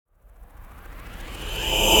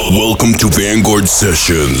Welcome to Vanguard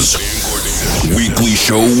Sessions, weekly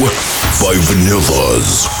show by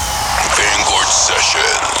Vanillaz. Vanguard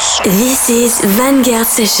Sessions. This is Vanguard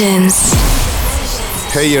Sessions.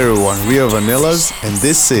 Hey everyone, we are Vanillaz and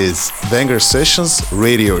this is Vanguard Sessions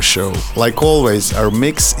radio show. Like always, our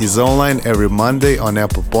mix is online every Monday on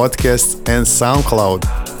Apple Podcasts and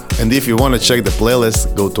SoundCloud. And if you want to check the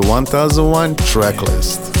playlist, go to 1001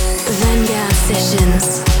 Tracklist. Vanguard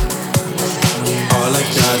Sessions. All I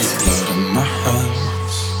got is blood on my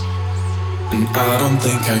hands, and I don't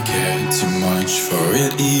think I care too much for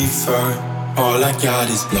it either. All I got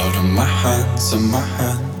is blood on my hands, on my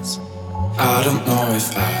hands. I don't know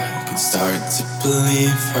if I can start to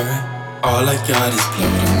believe her. All I got is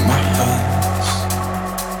blood on my hands,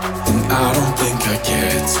 and I don't think I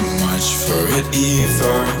care too much for it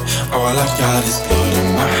either. All I got is blood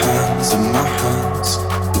on my hands, on my hands.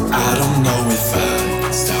 I don't know if I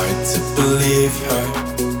can start to believe her,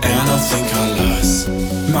 and I think I lost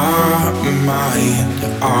my mind.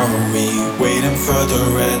 Are we waiting for the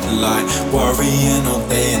red light, worrying all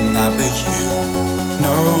day and night? But you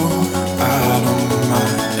know I don't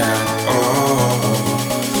mind at all.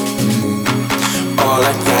 All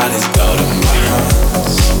I got is blood on my hands.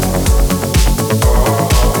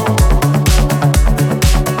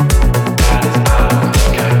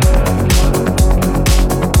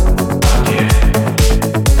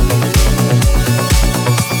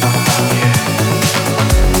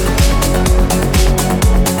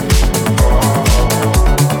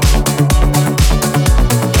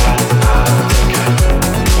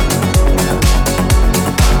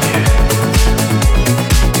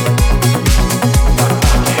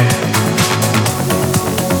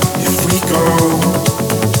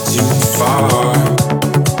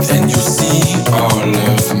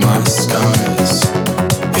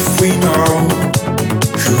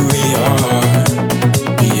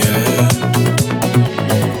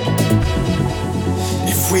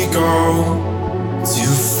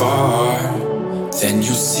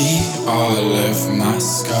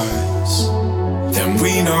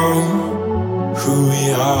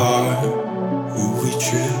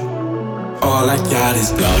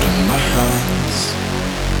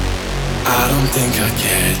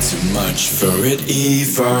 For it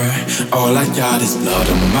either. All I got is blood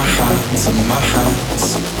on my hands, on my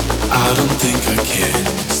hands. I don't think I can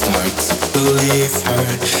start to believe her.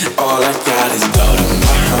 All I got is blood on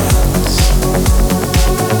my hands.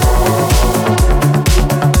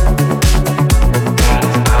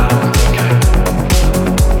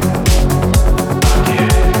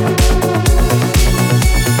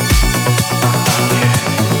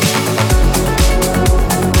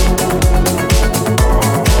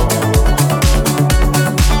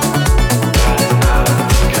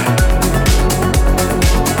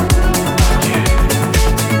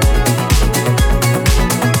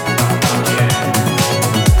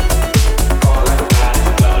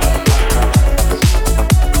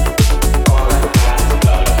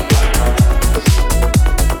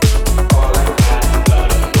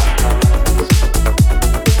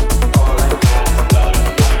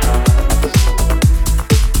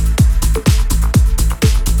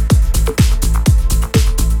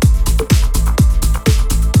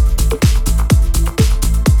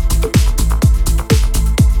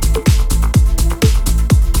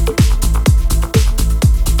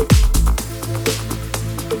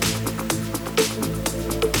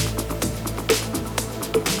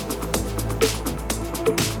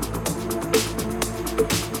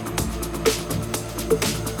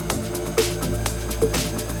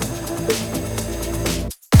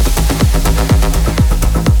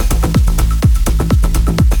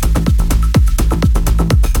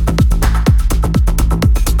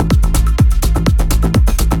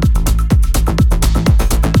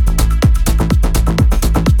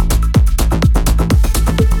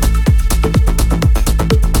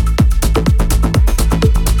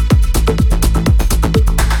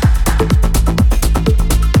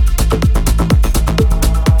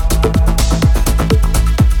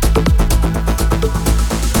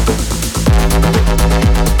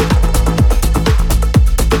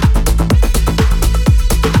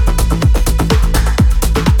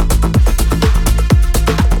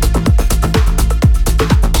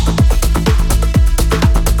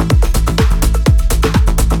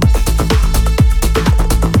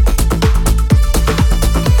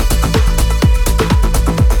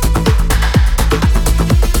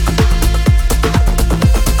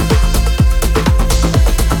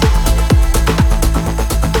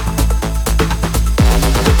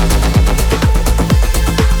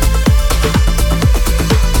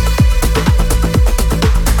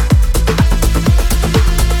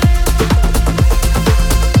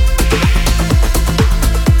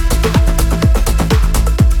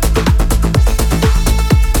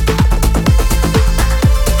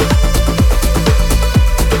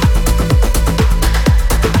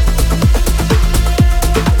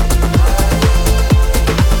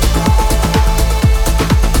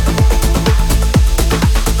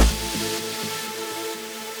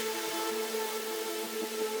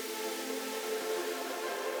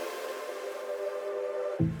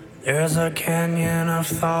 There's a canyon of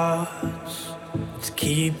thoughts, it's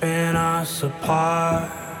keeping us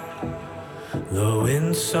apart. Though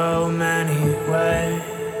in so many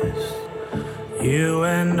ways, you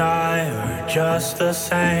and I are just the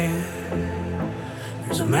same.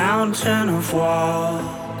 There's a mountain of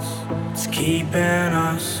walls, it's keeping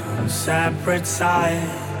us on separate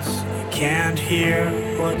sides. I can't hear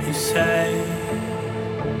what you say.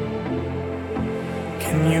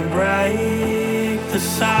 Can you break the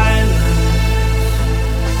silence?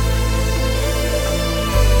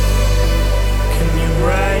 Can you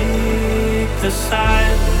break the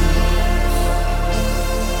silence?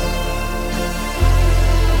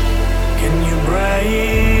 Can you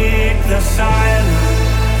break the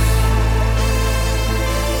silence?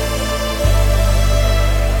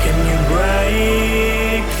 Can you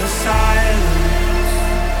break the silence?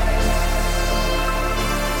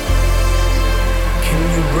 Can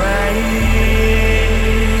you break?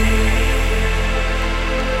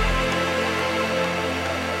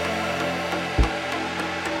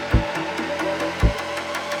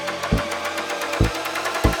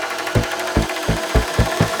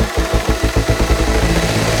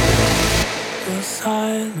 The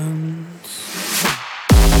silence.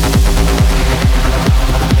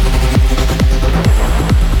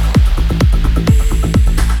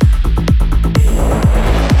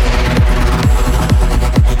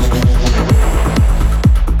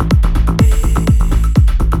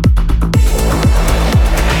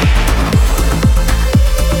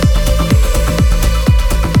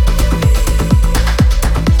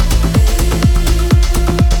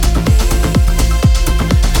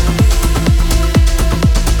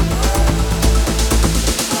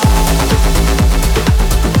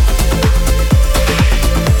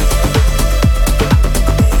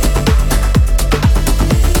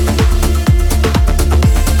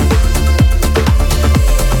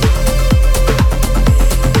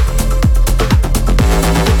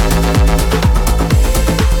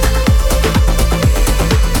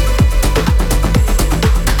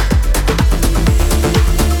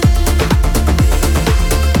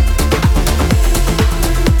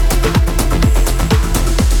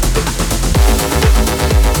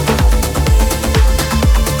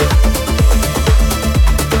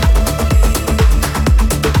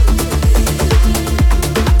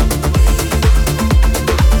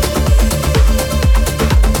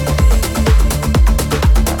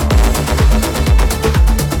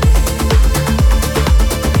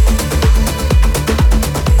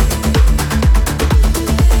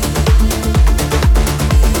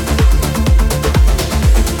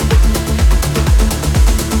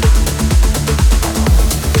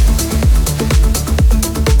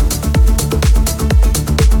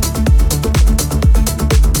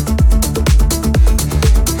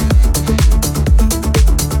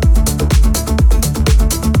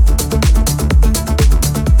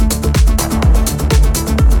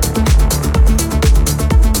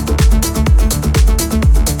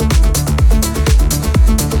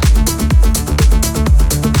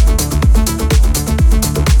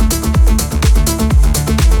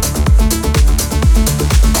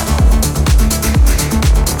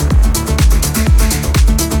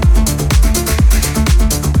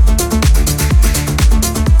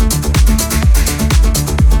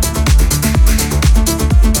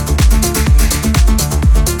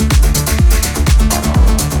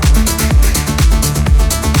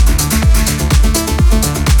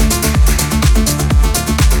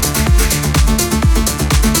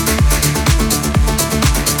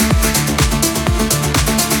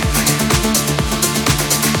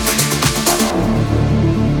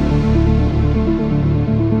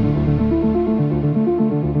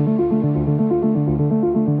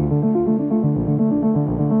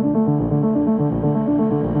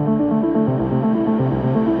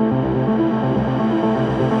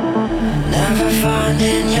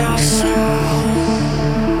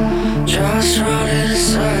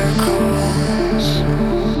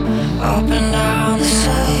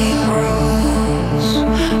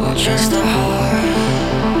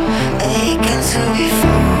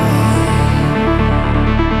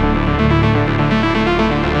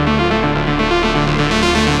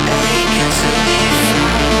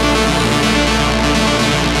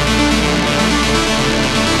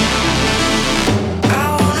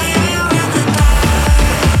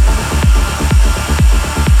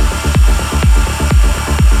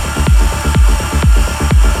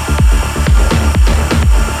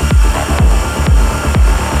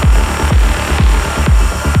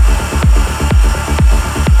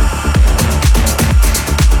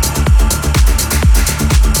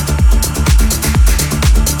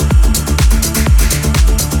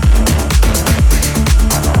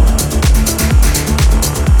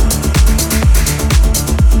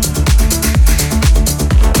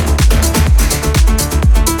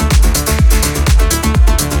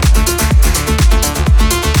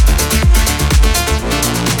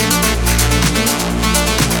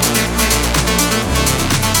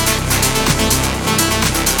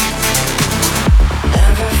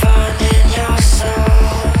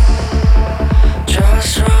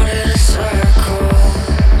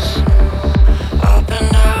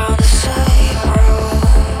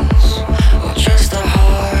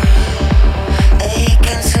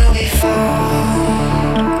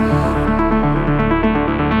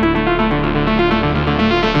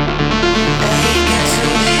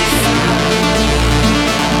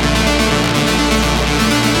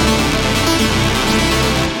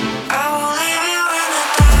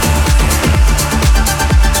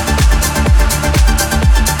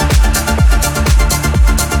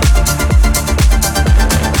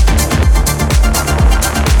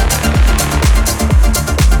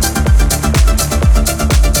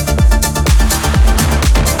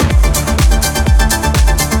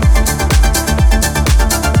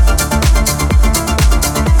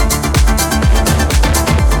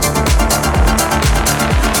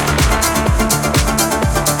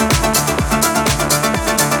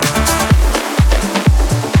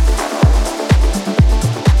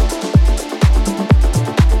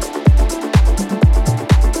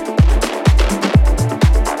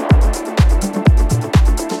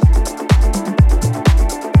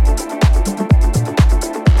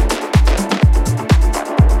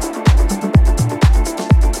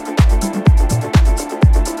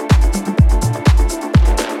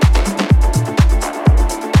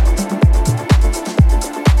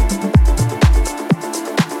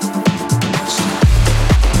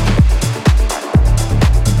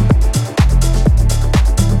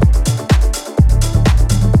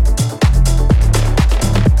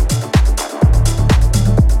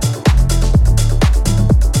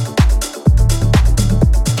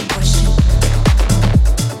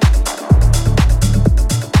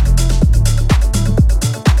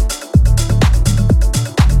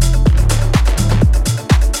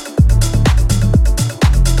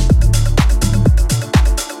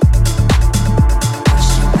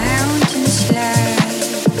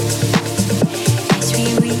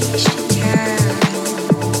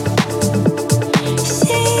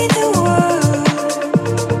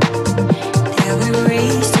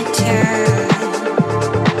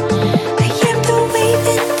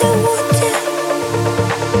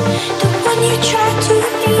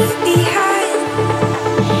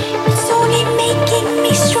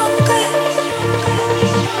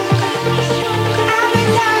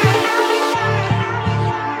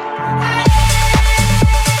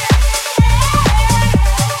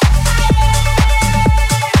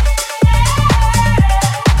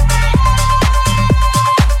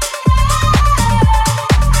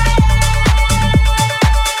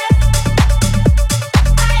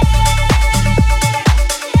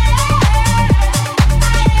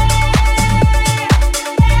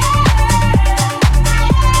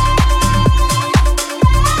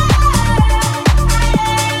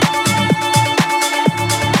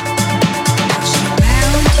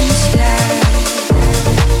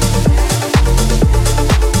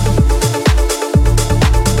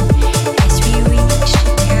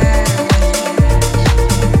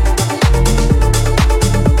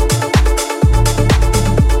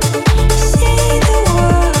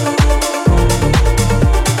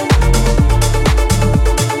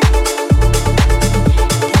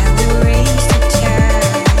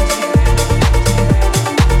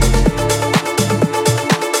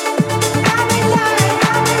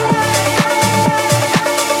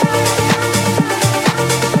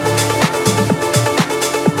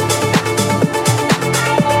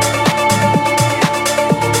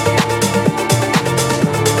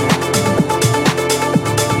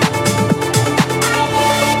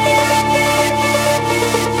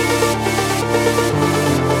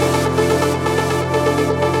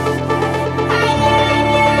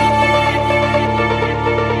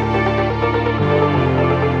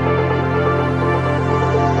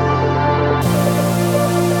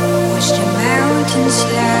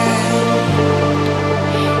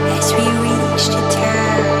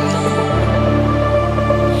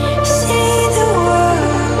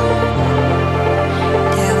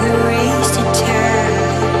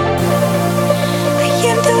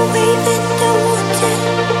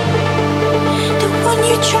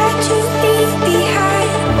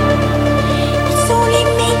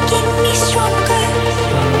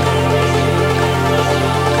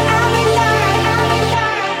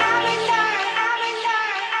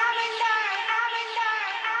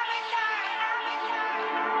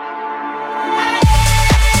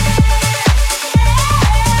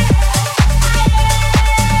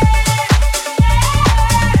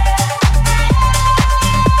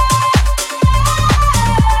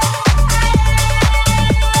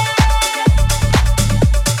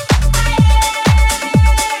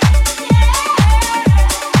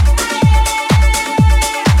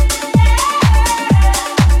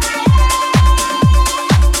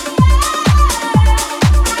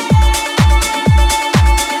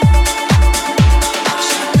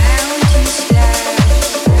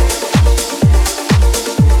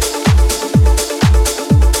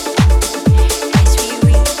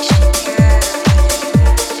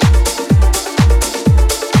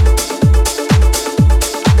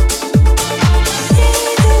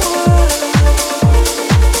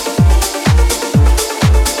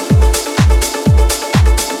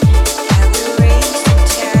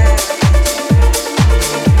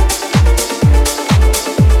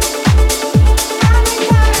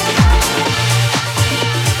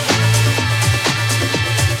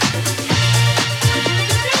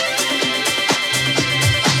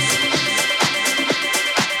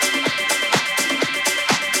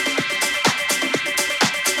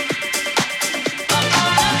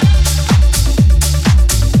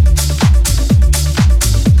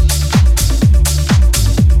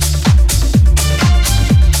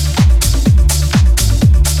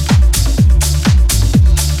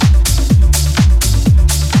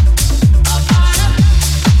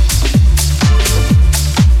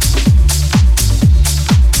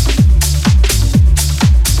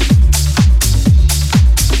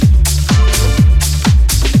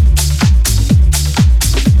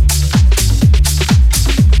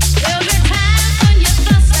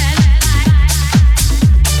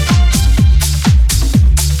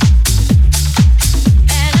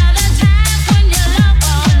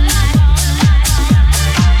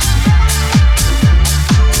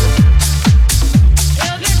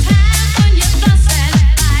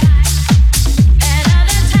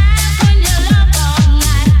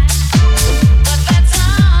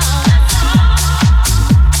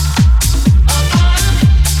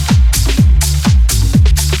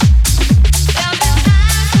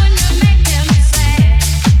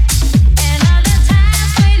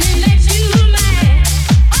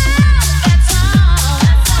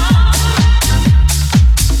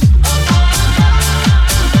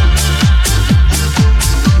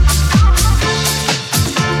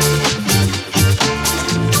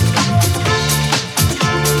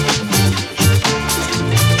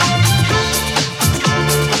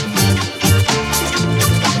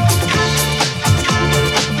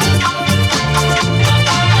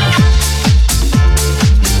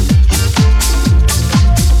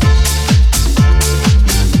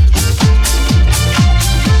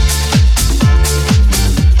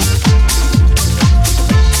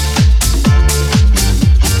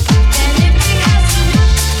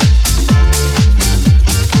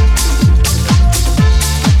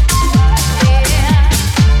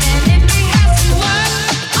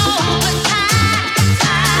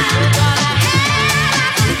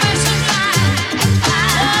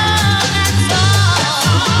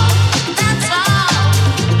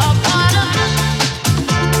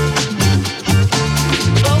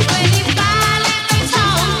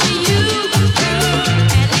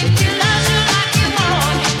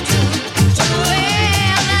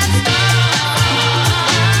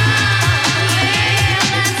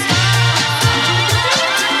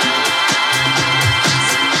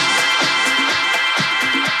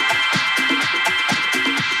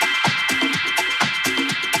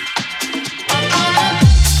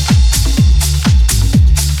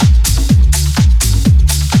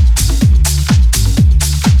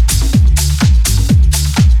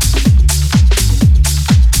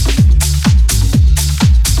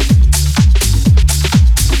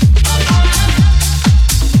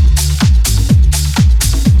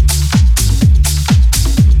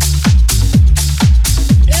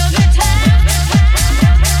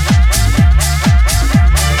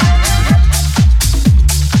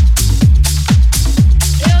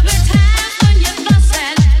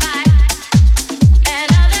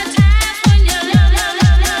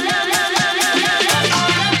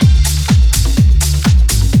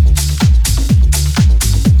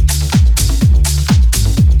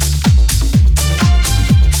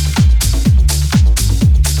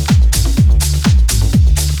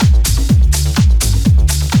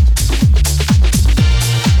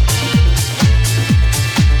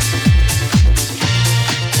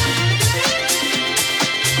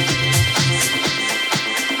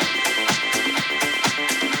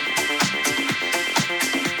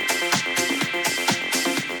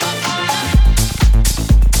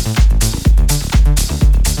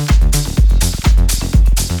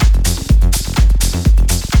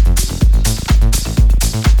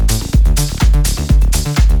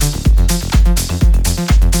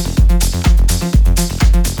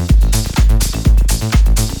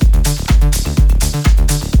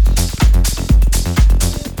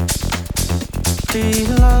 Do you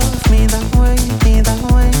love me that way, me that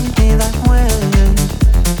way, me that way?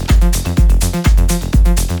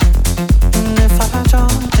 And if I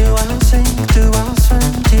jump, do I sink, do I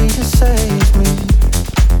swim, do you save me?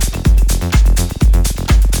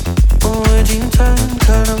 Or would you turn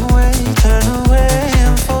away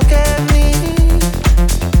and forget me?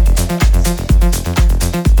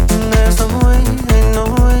 And there's no way,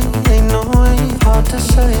 ain't no way, hard to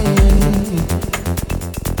say.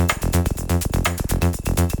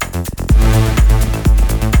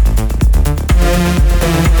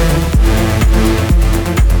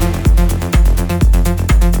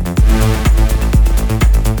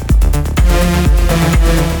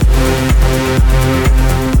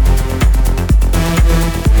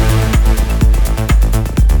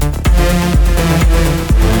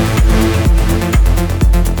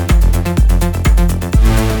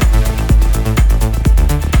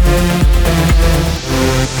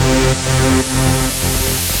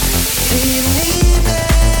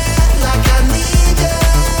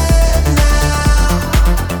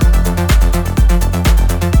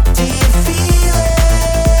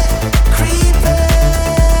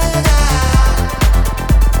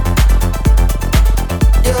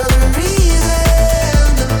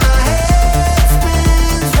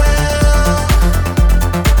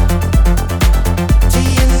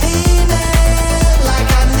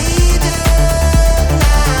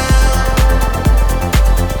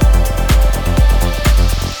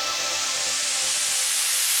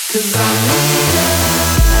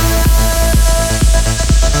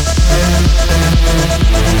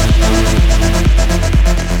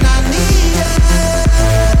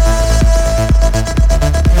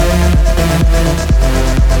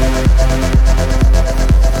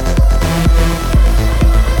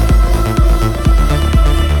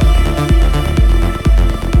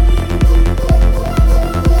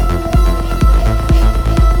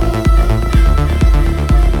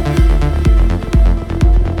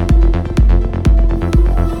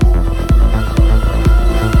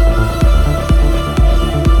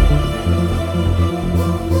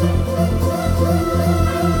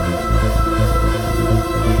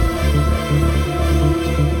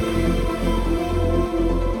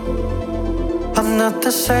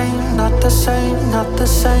 Not the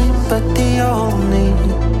same, but the only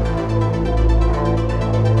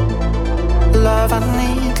love I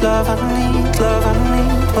need, love I need, love I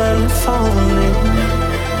need. Well, if only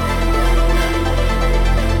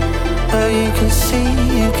you could see,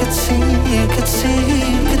 you could see, you could see,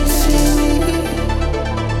 you could see me.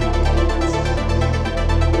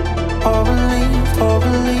 Or believe, or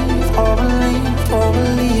believe, or believe, or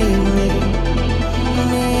believe me.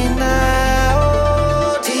 Me now.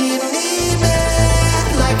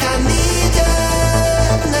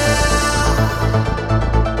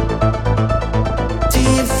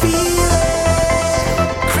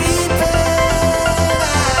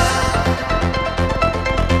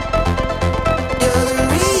 You're the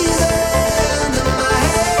reason that my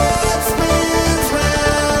head's spinning.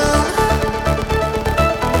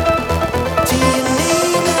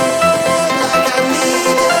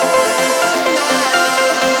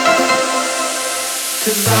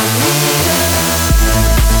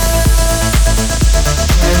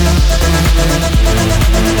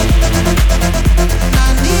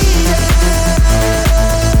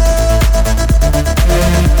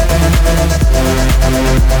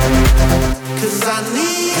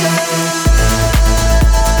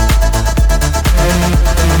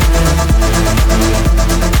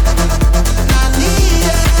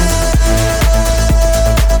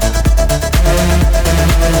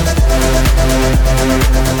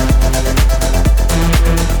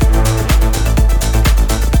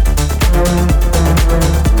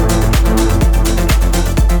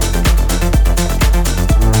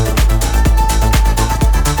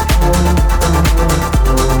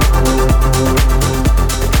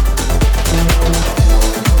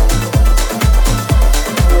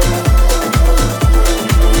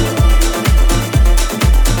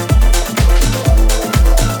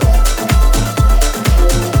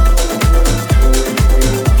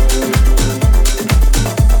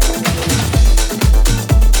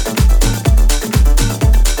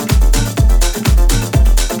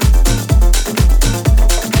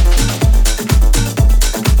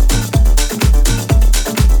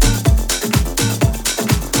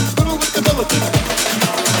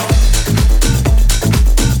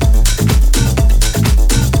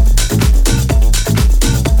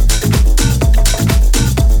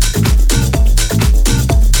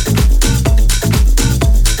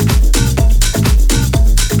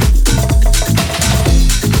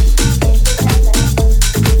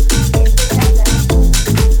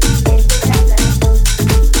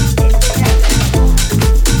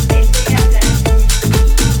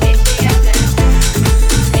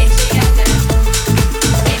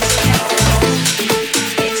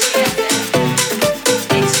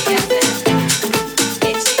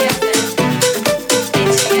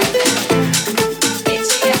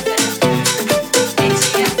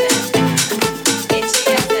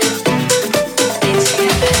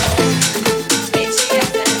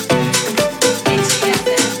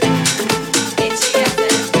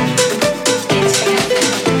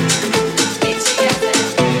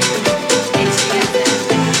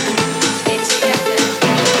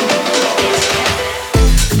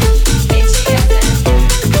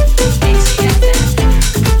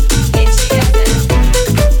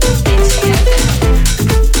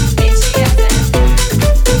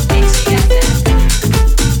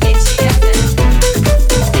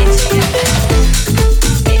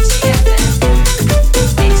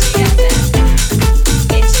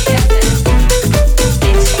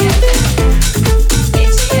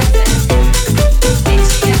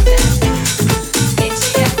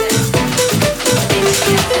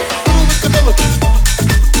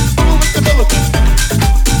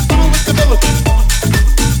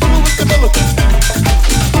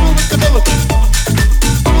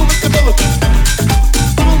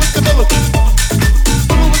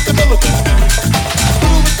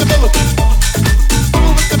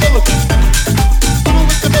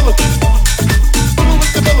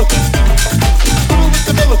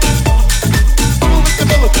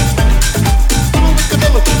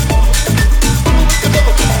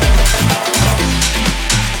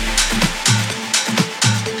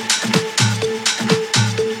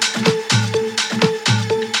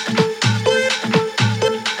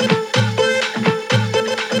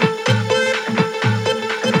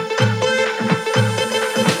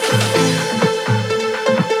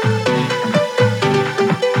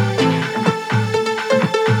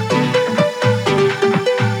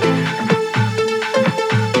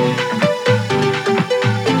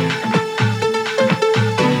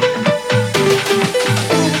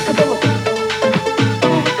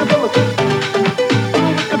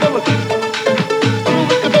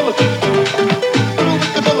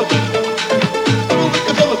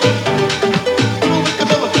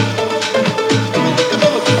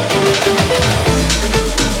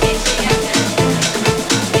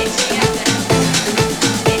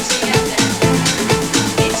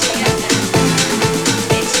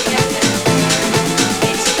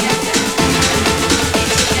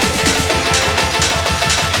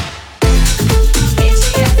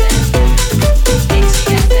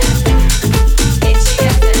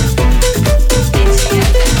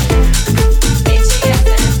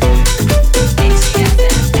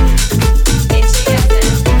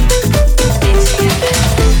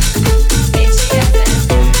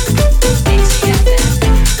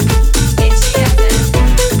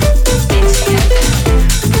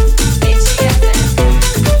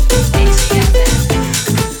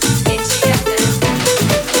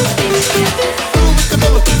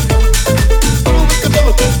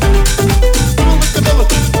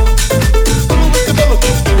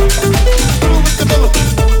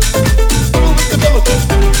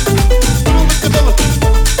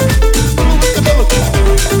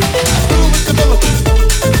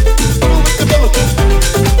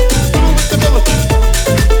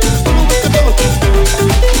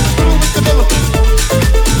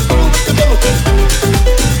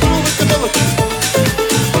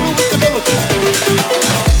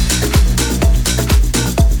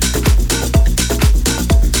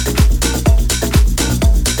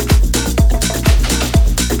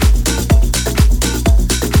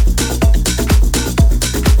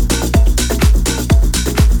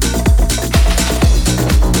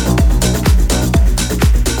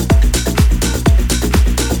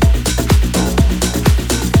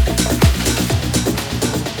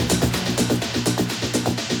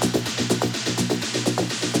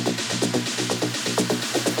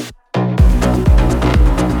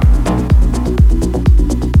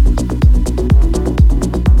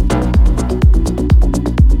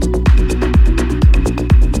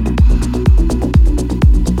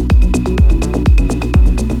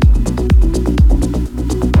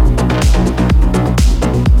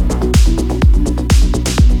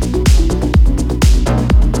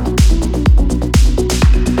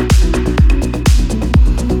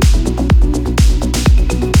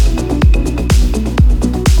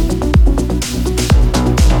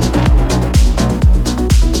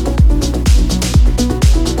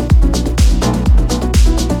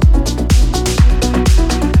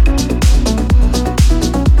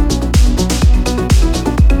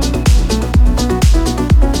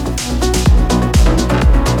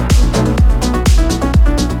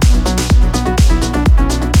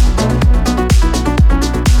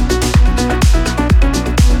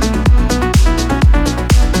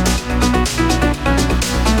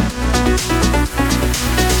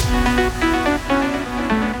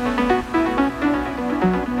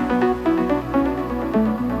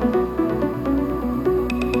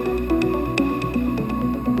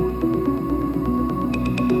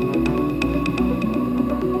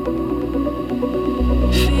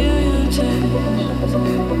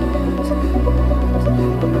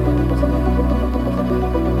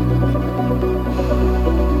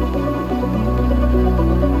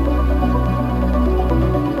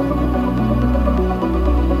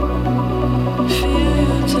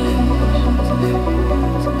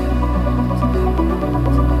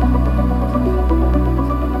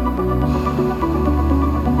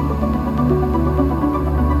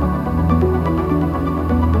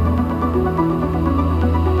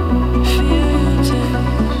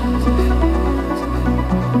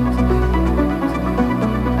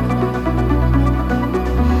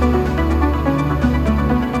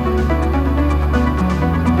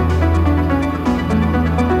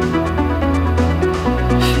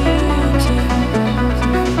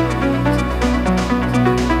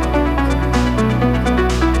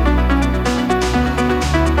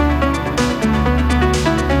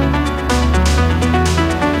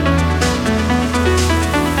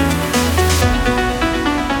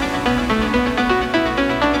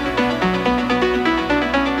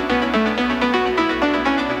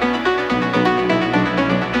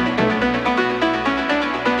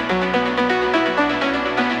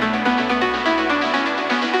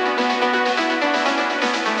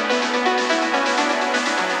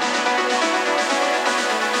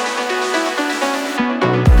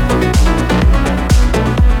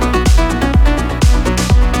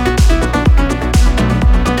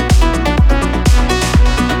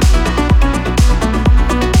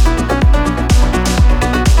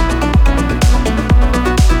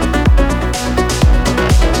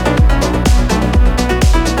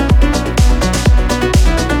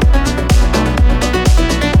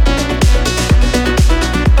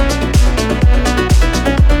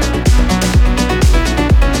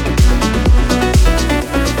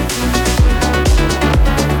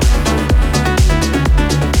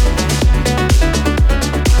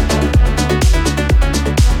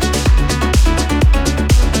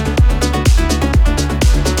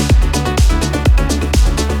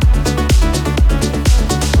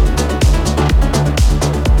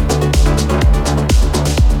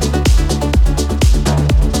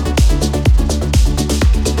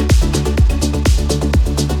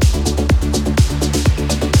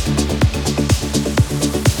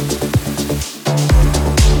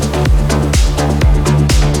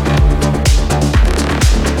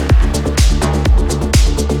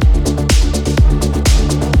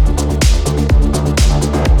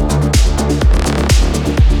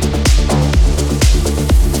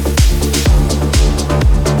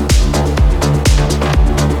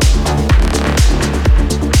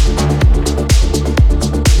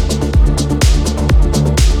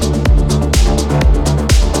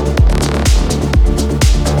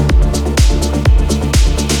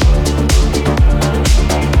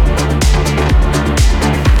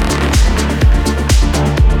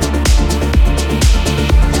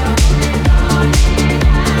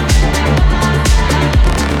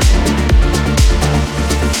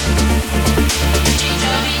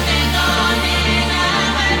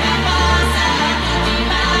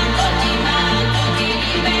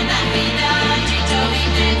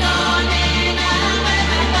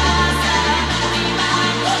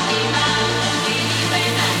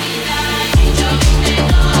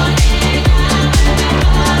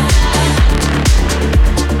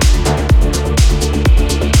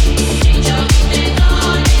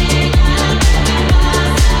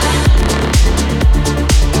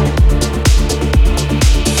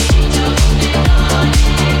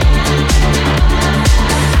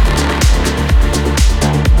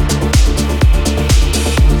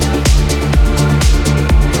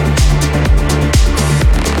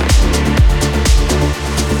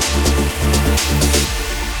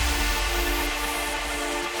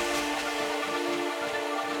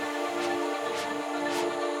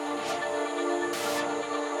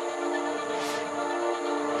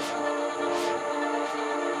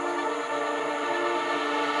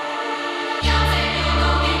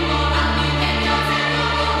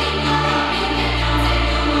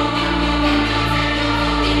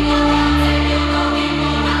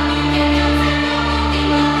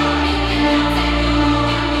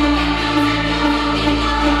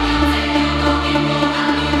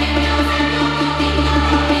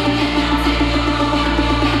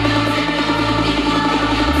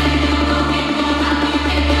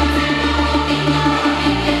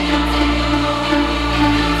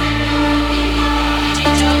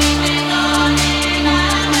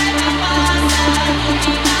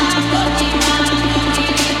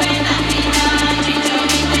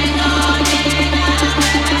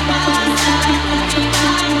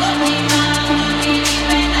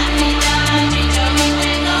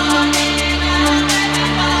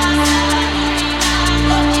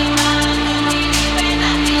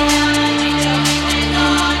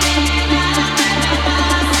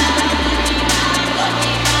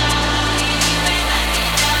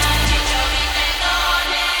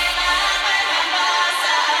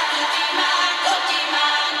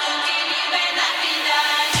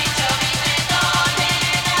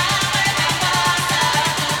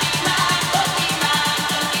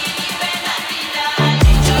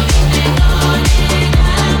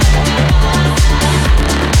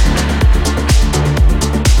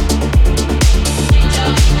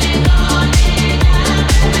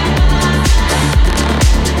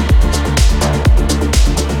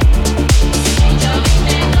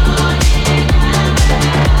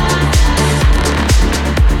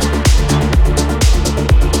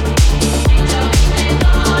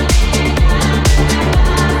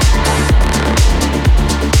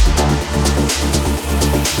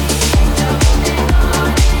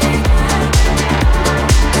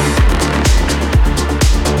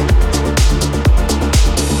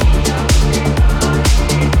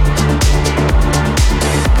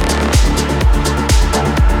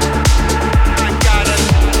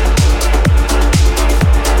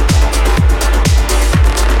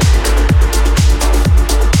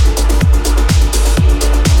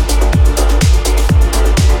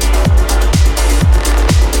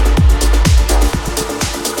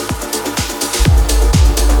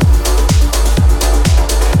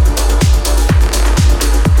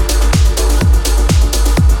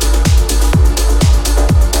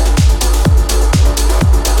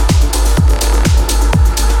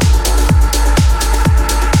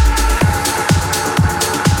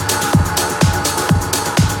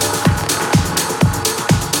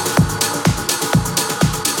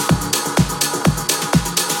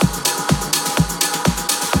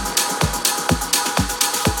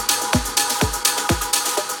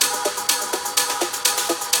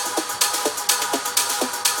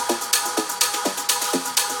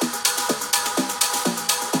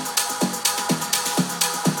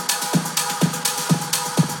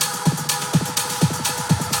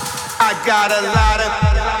 got a lot of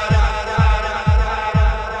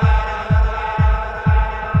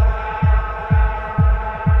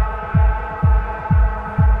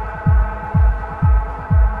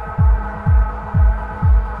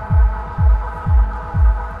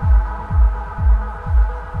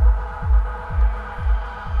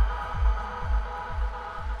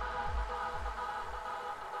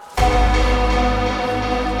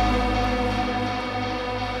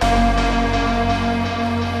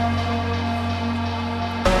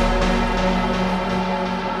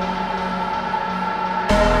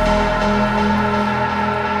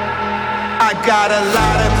got a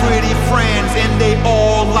lot of pretty friends and they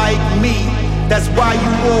all like me. That's why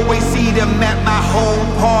you always see them at my home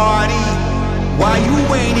party. Why you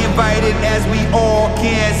ain't invited as we all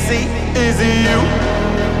can see? Is it you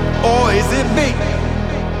or is it me?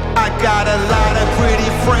 I got a lot of pretty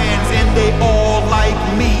friends and they all like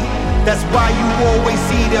me. That's why you always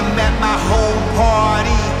see them at my home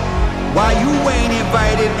party. Why you ain't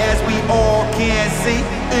invited as we all can see?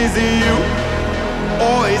 Is it you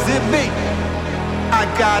or is it me? I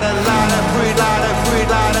got a lot of free, lot of free,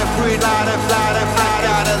 lot of free, lot of, lot of. I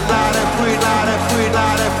got a lot of free, lot of free,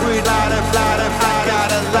 lot of free, lot of, lot of. I got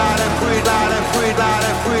a lot of free, lot of free, lot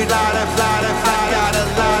of free, lot of, lot of. I got a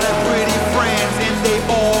lot of pretty friends and they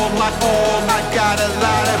all like all. I got a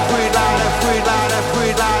lot of free, lot of free, lot of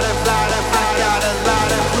free, lot of, lot of. I got a lot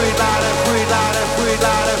of free, lot of free, lot of free,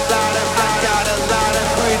 lot of, lot of. I got a lot of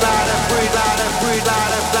free, lot of free, lot of free,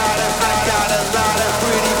 lot of, lot of. I got a lot of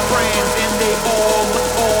pretty friends and they all.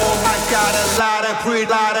 Got a lot of pre,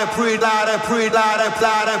 lot of pre, lot of pre, lot of,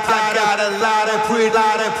 lot of. I got a lot of pre,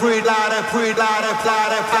 lot of pre, lot of pre, lot of,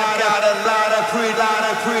 lot of. I got a lot of pre, lot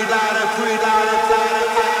of pre, lot of pre, lot of,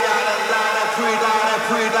 lot of. I got a lot of pre, lot of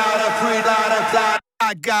pre, lot of pre, lot of,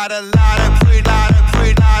 lot of. I got a lot of pre, lot of pre, lot of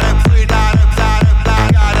pre, lot of, lot of. I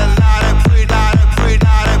got a lot of pre, lot of pre,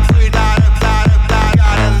 lot of pre, lot of, lot of. I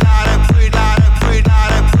got a lot of pre, lot of pre, lot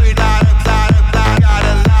of pre, lot of, lot of. I got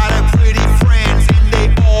a lot of pretty friends and they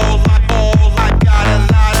all like all. I got a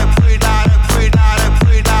lot of pre, lot of pre, lot of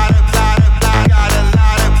pre, lot of, lot of. I got a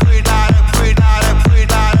lot of pre, lot of pre, lot of pre,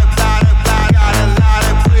 lot of, lot of. I got a lot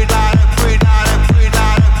of pre, lot of pre, lot of pre, lot of,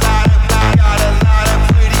 lot of. I got a lot of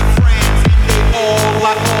pretty friends and they all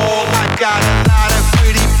like all. I got a lot of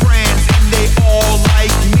pretty friends and they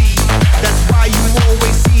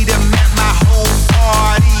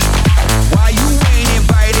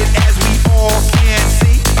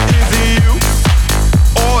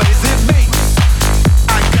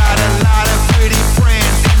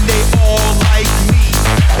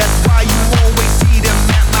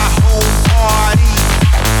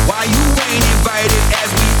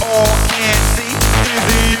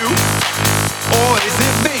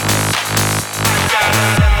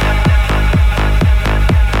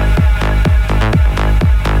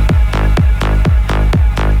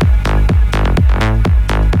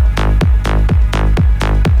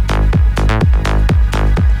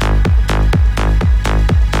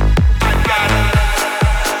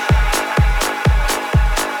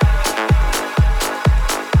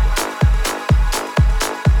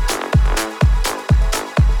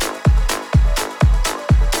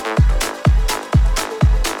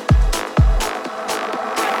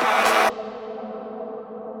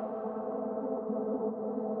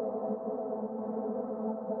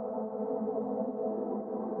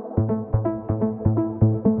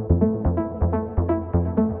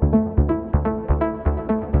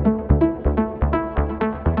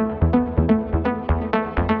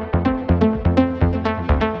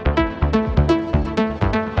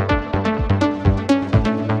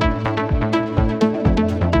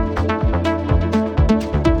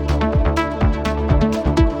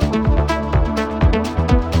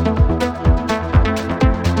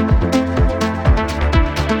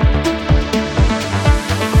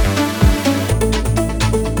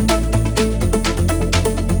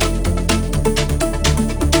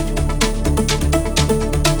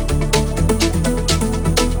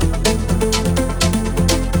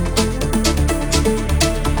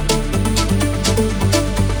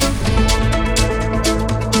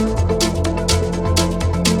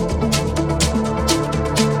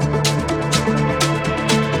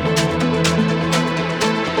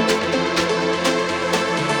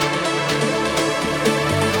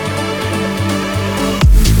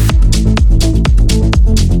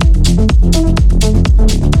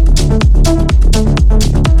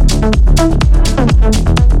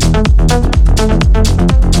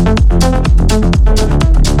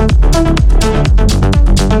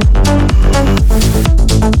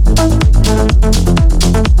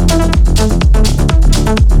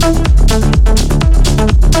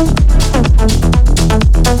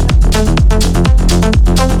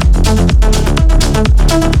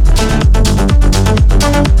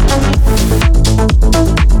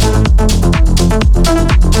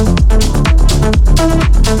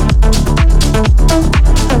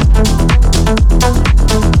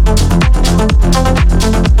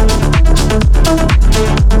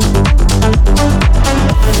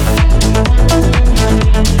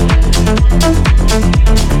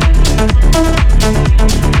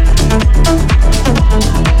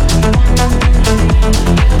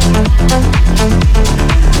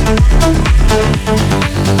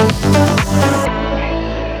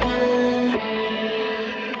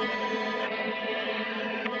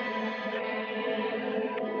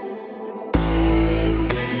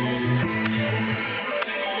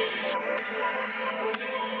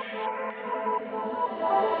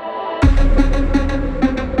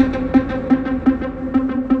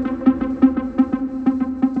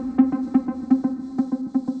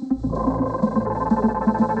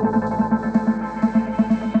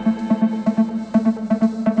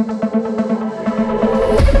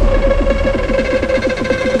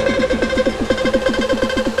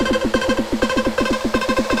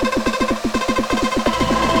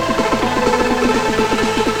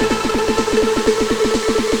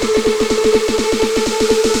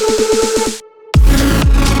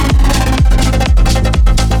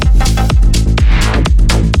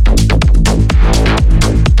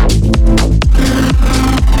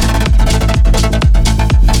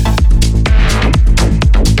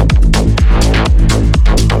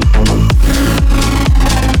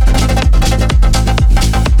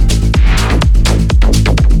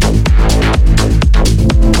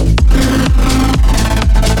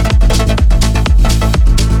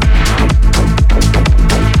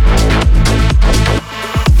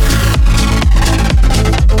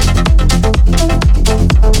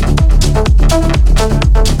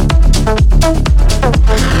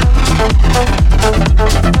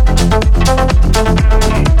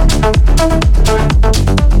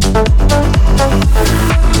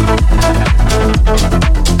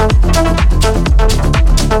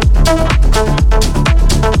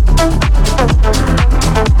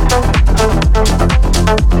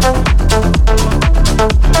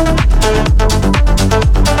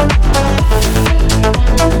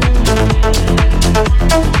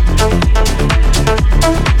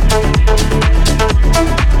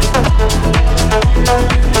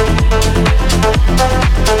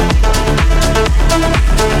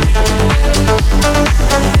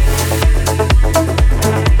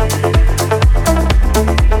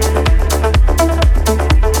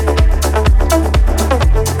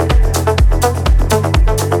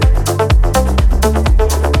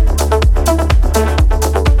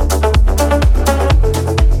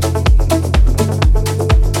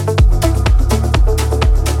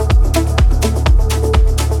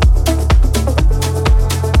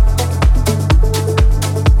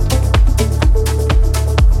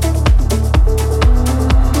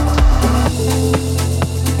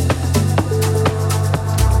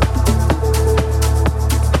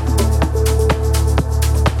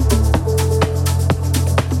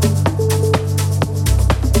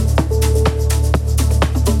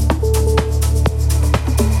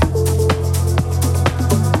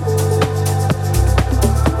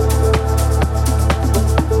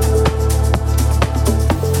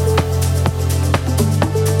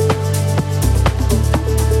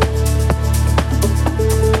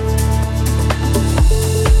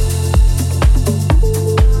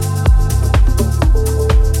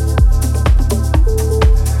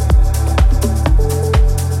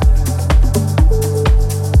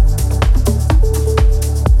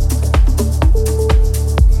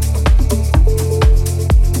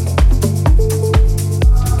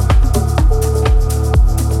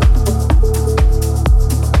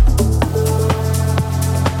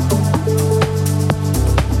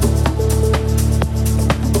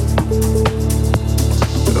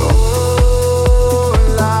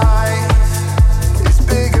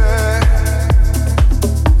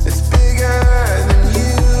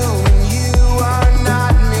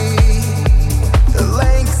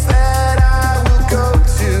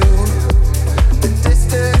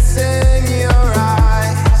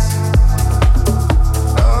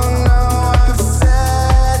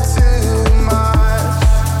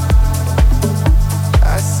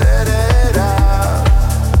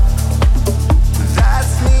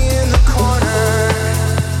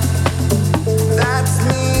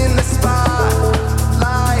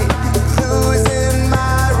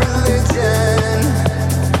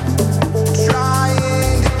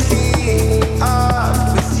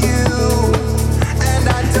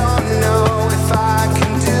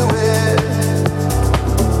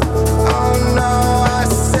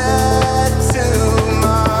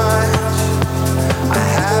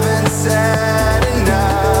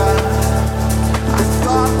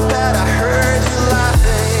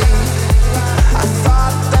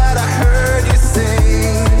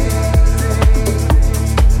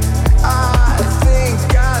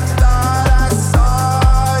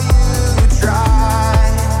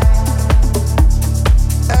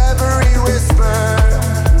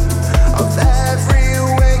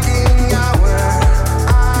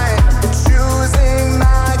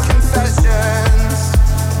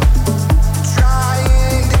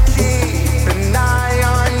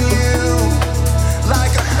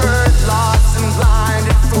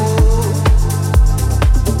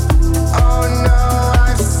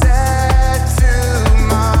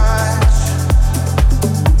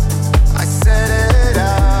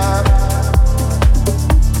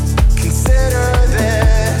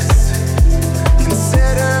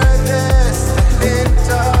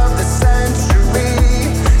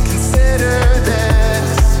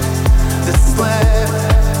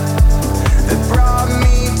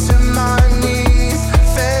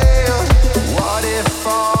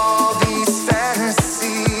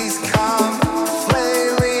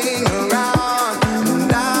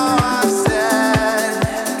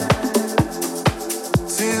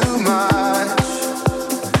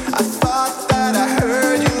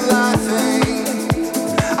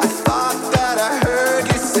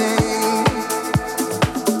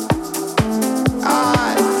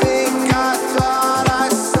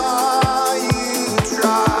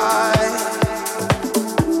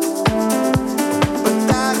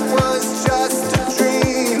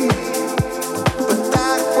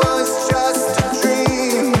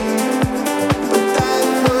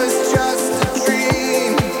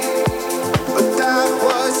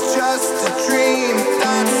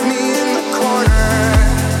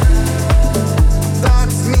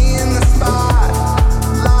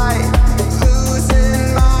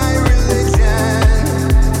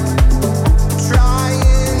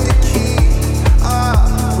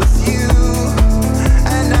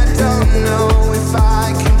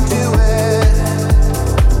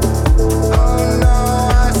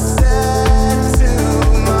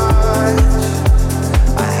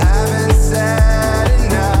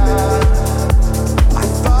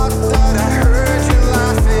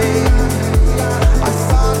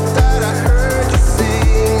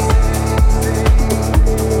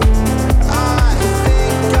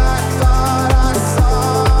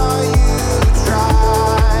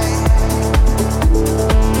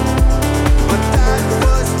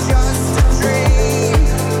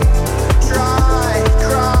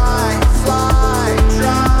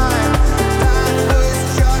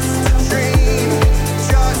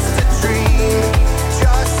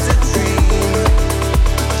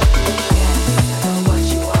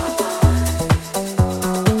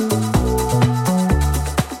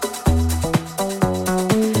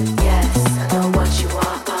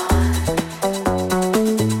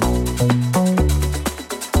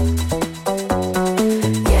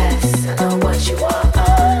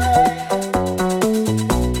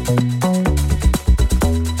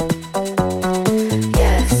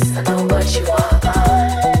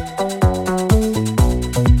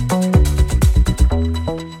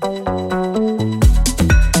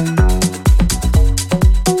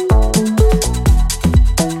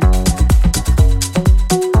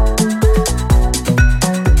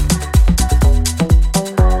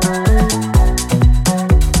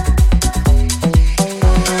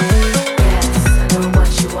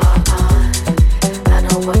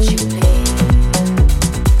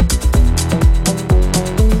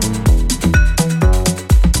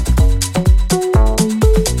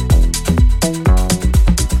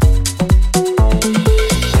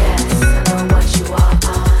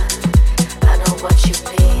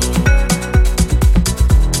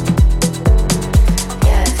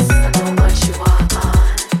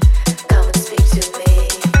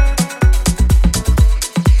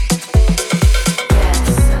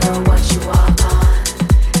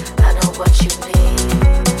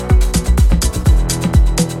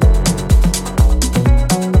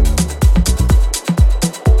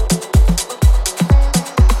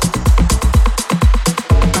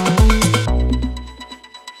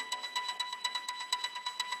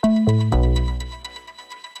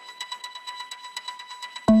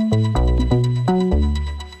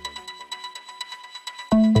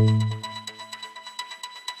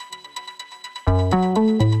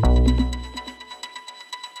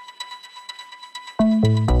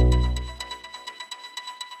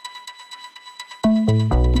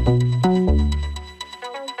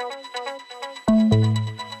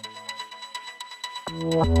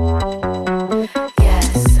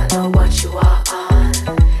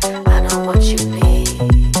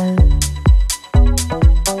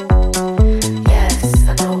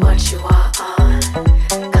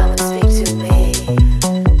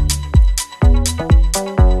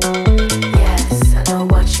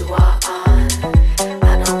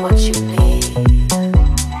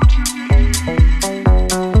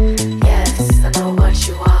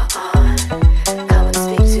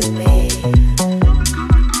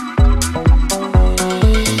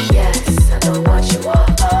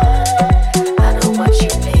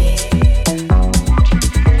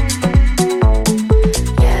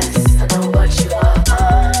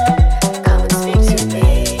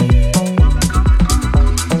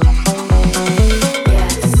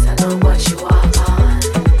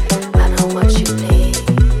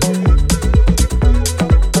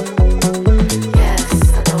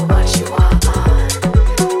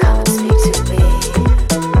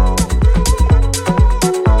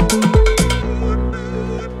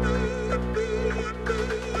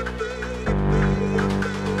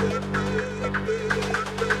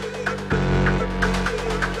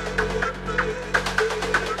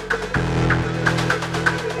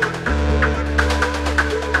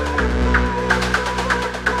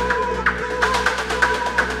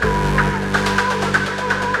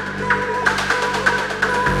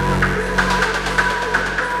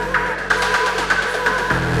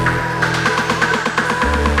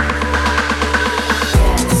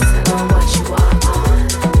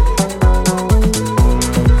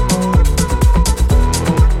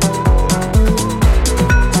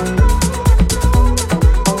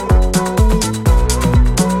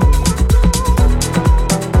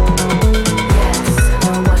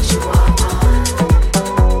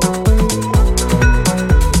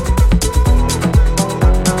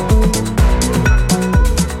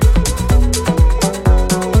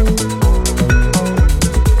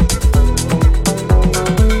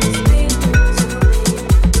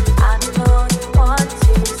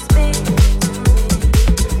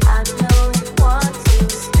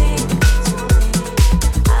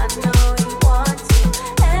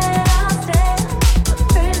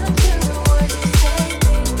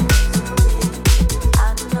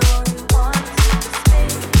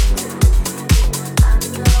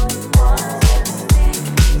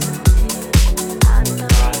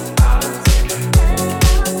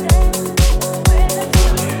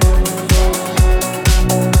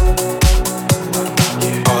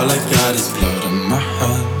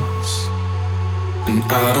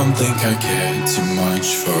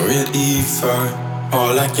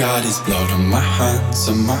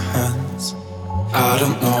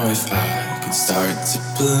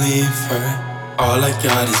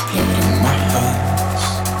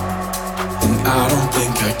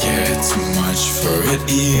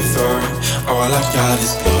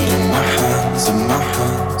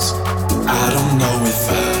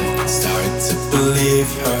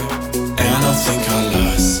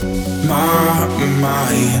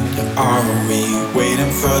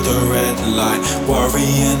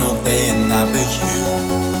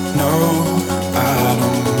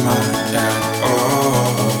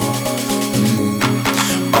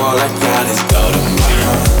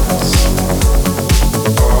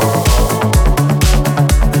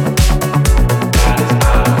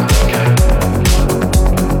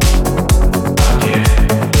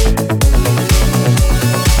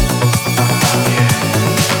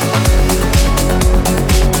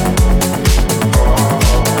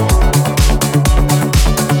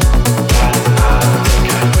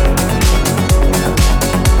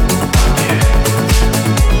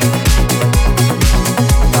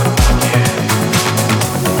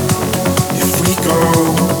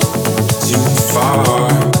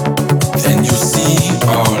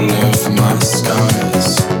all of my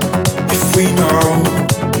scars. If we know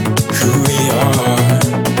who we are,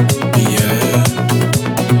 yeah.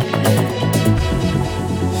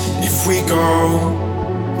 If we go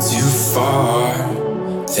too far,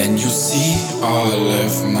 then you'll see all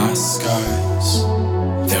of my scars.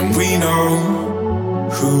 Then we know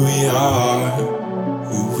who we are,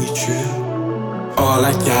 who we true. All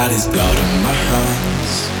I got is blood on my hands.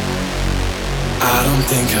 I don't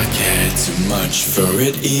think I care too much for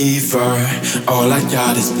it either. All I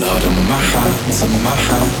got is blood on my hands, on my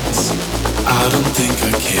hands. I don't think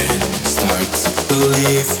I can start to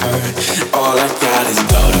believe her. All I got is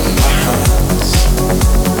blood on my hands.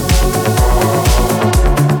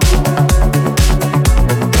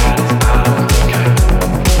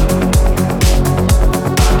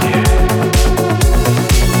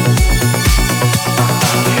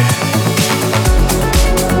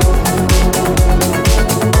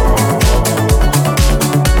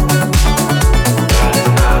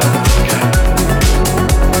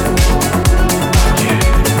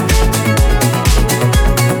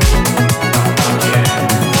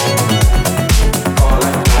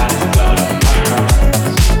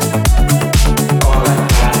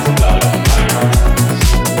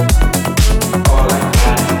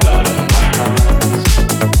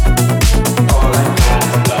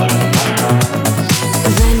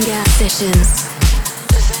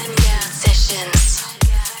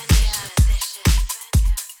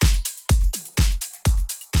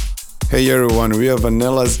 Hey everyone, we are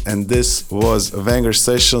Vanillaz and this was Vanguard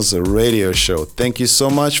Sessions radio show. Thank you so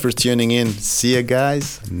much for tuning in. See you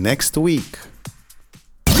guys next week.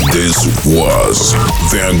 This was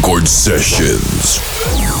Vanguard Sessions.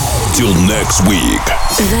 Till next week.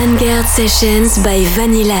 Vanguard Sessions by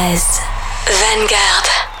Vanillaz.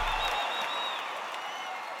 Vanguard.